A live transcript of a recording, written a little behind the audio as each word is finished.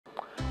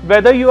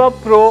Whether you are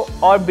pro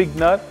or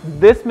beginner,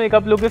 this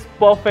makeup look is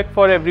perfect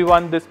for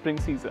everyone this spring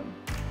season.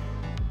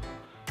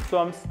 So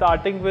I'm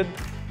starting with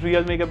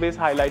Real Makeup Base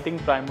Highlighting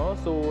Primer.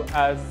 So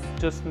as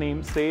just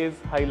name says,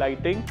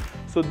 highlighting.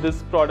 So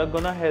this product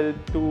gonna help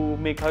to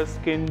make her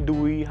skin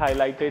dewy,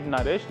 highlighted,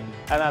 nourished,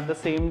 and at the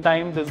same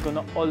time this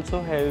gonna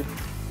also help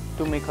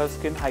to make her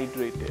skin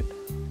hydrated.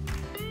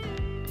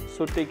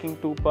 So taking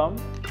 2 pump,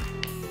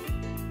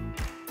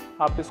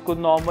 आप इसको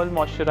normal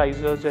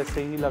moisturiser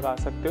जैसे ही लगा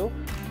सकते हो,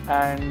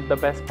 and the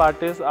best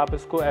part is आप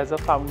इसको as a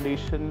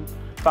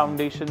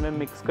foundation में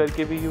mix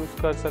करके भी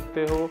यूज़ कर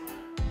सकते हो.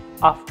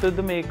 After the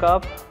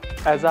makeup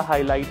as a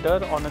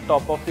highlighter on the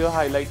top of your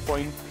highlight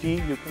point भी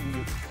you can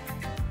use.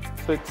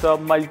 So it's a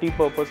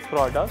multi-purpose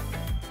product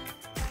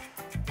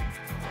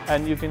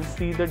and you can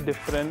see the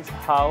difference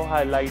how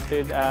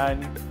highlighted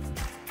and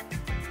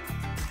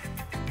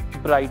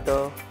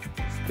brighter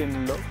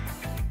skin look.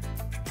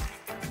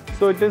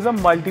 So it is a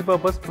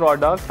multipurpose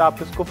product.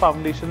 आप इसको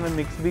foundation में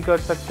mix भी कर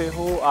सकते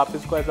हो, आप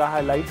इसको एज अ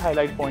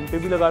हाईलाइट पॉइंट पे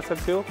भी लगा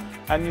सकते हो,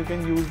 and you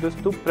can use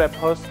this to prep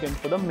her skin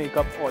for the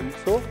makeup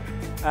also.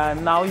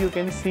 And now you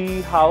can see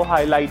how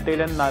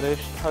highlighted and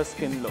nourished her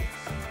skin looks.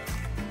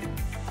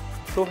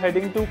 So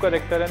heading to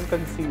corrector and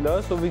concealer.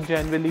 So we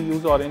generally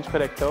use orange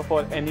corrector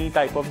for any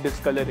type of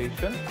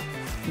discoloration.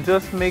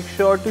 Just make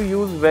sure to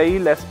use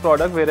very less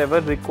product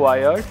wherever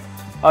required.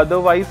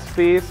 Otherwise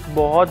face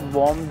बहुत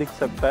warm दिख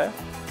सकता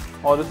है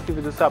और उसकी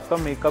वजह से आपका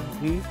makeup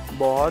भी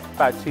बहुत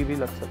पैची भी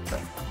लग सकता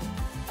है.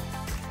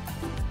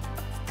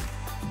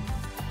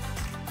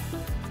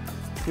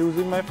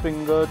 Using my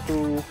finger to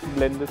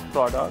blend this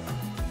product.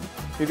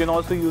 You can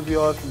also use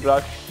your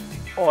brush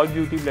or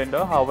beauty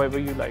blender,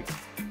 however you like.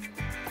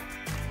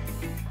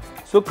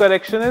 So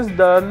correction is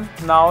done.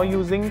 Now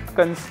using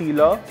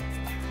concealer.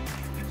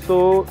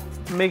 So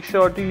make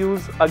sure to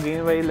use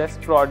again very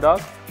less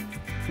product.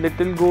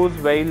 Little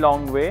goes very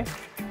long way.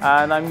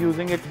 And I'm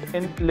using it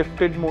in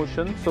lifted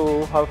motion, so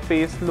her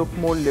face look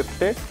more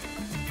lifted.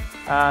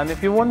 And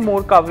if you want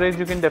more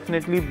coverage, you can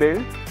definitely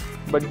build,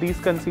 but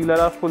these concealer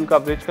are full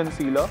coverage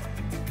concealer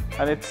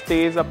and it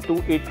stays up to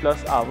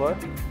 8+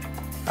 hours.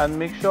 And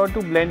make sure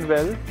to blend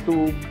well to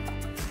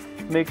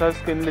make her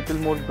skin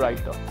little more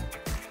brighter.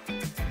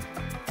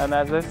 And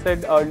as I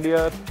said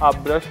earlier,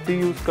 आप brush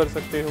भी use कर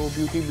सकते हो,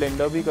 beauty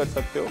blender भी कर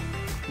सकते हो,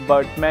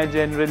 but मैं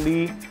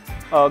generally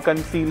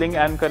concealing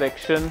and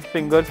correction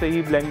finger से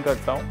ही blend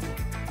करता हूँ,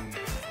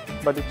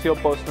 but it's your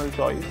personal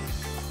choice.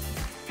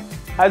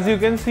 As you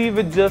can see,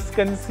 with just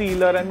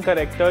concealer and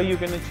corrector, you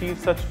can achieve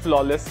such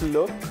flawless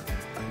look.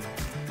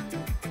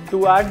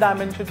 To add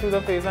dimension to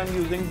the face, I'm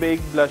using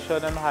baked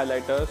blusher and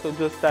highlighter. So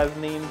just as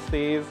name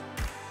says,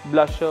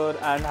 blusher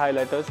and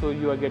highlighter. So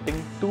you are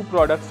getting 2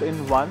 products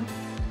in one.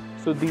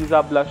 So these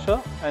are blusher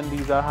and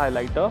these are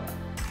highlighter.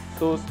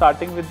 So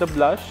starting with the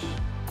blush.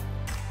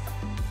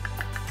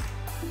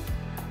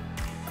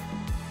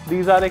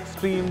 These are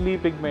extremely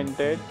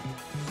pigmented,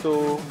 so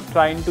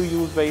trying to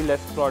use very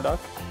less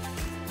product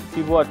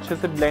कि वो अच्छे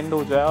से blend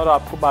हो जाए और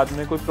आपको बाद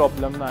में कोई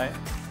problem ना आए.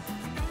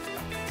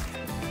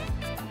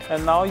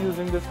 And now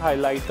using this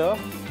highlighter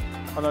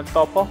on the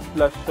top of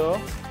blusher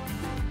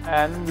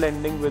and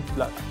blending with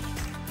blush.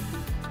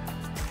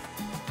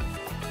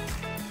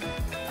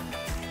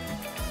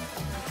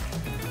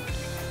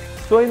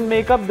 So in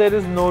makeup there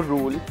is no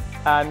rule,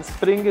 and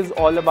spring is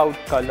all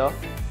about color.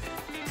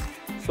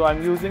 So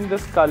I'm using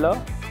this color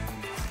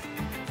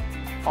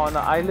on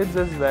eyelids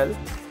as well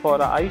for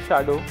an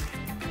eyeshadow,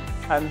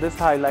 and this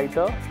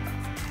highlighter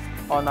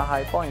on a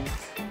high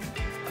points.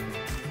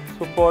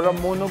 So for a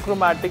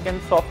monochromatic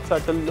and soft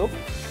subtle look,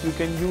 you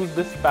can use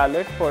this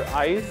palette for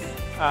eyes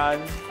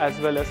and as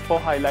well as for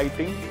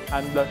highlighting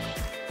and blush.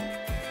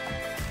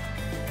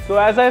 So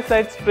as I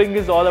said, spring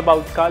is all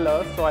about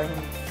color, so I'm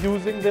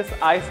using this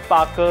Eye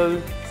Sparkle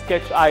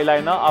Sketch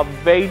Eyeliner, a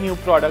very new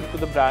product to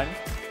the brand.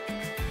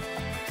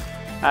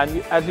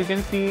 And as you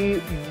can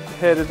see,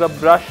 here is a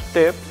brush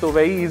tip, so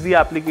very easy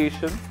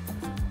application,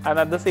 and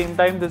at the same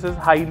time this is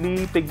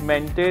highly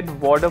pigmented,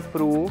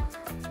 waterproof.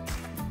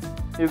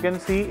 You can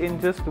see in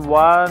just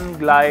one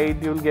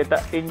glide you'll get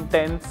an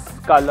intense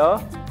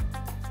color,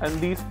 and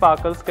these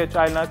Sparkle Sketch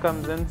Eyeliner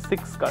comes in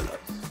 6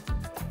 colors.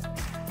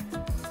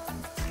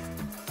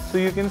 So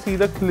you can see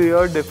the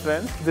clear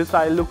difference. This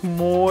eye look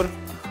more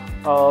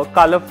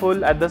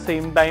colorful, at the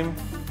same time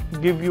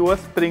give you a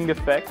spring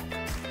effect.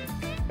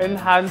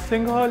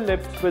 Enhancing her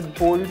lips with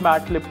bold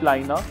matte lip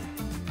liner.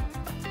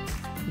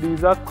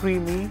 These are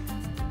creamy.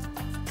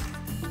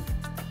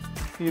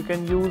 You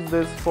can use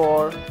this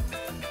for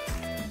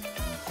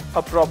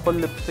a proper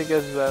lipstick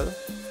as well.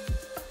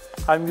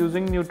 I'm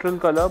using neutral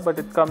color, but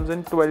it comes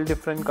in 12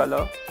 different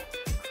color.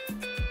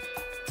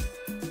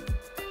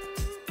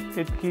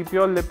 It keeps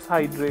your lips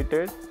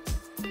hydrated.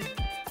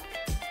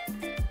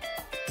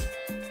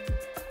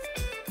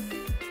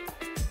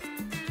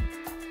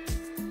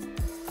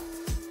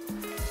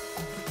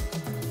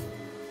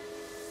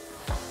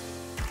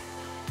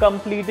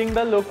 Completing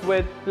the look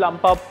with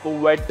Plump Up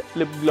Wet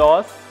Lip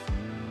Gloss.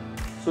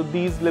 So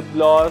these lip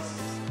gloss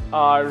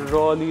are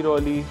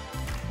really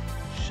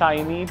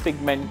shiny,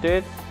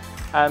 pigmented,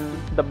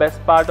 and the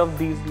best part of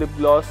these lip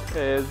gloss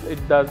is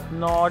it does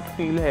not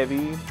feel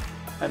heavy,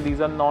 and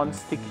these are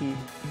non-sticky.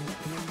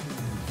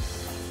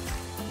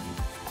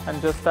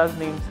 And just as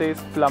name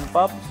says, plump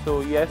up,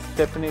 so yes,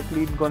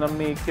 definitely it's gonna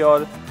make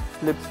your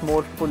lips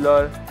more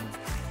fuller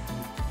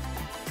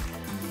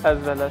as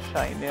well as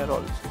shinier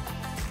also.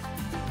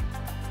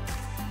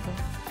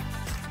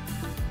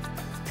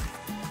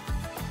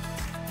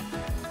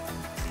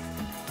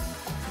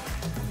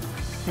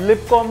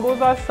 Lip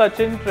combos are such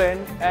in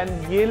trend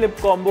and ये lip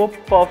combo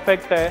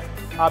perfect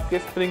है आपके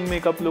spring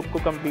makeup look को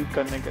complete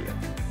करने के लिए.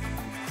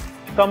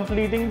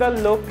 Completing the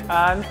look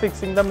and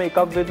fixing the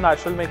makeup with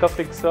natural makeup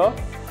fixer.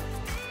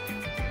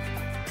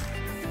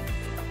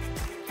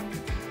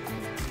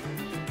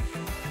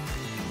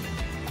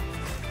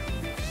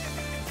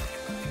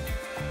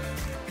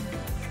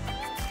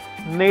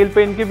 Nail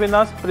paint के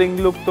बिना spring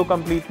look तो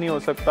कंप्लीट नहीं हो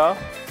सकता,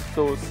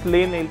 तो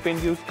स्ले नेल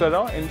पेंट यूज कर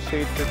रहा हूँ इन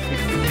shade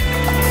 50.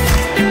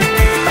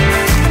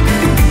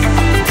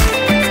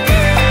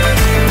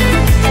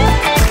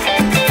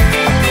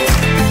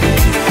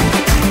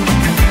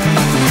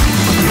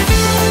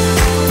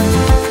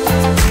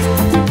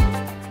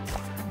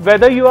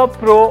 Whether you are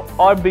pro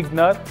or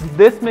beginner,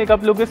 this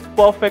makeup look is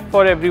perfect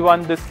for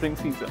everyone this spring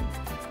season.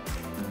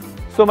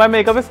 So my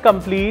makeup is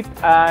complete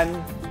and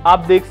आप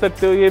देख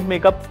सकते हो ये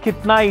मेकअप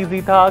कितना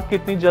इजी था,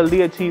 कितनी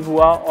जल्दी अचीव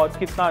हुआ और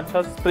कितना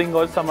अच्छा स्प्रिंग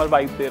और समर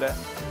वाइब दे रहा है.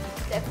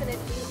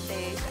 Definitely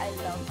great. I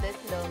love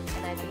this look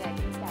and I think I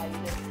can carry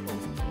this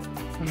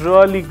home.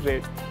 Really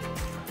great.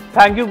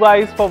 Thank you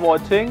guys for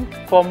watching.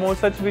 For more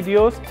such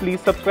videos,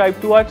 please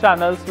subscribe to our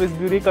channel Swiss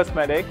Beauty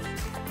Cosmetics.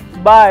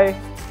 Bye.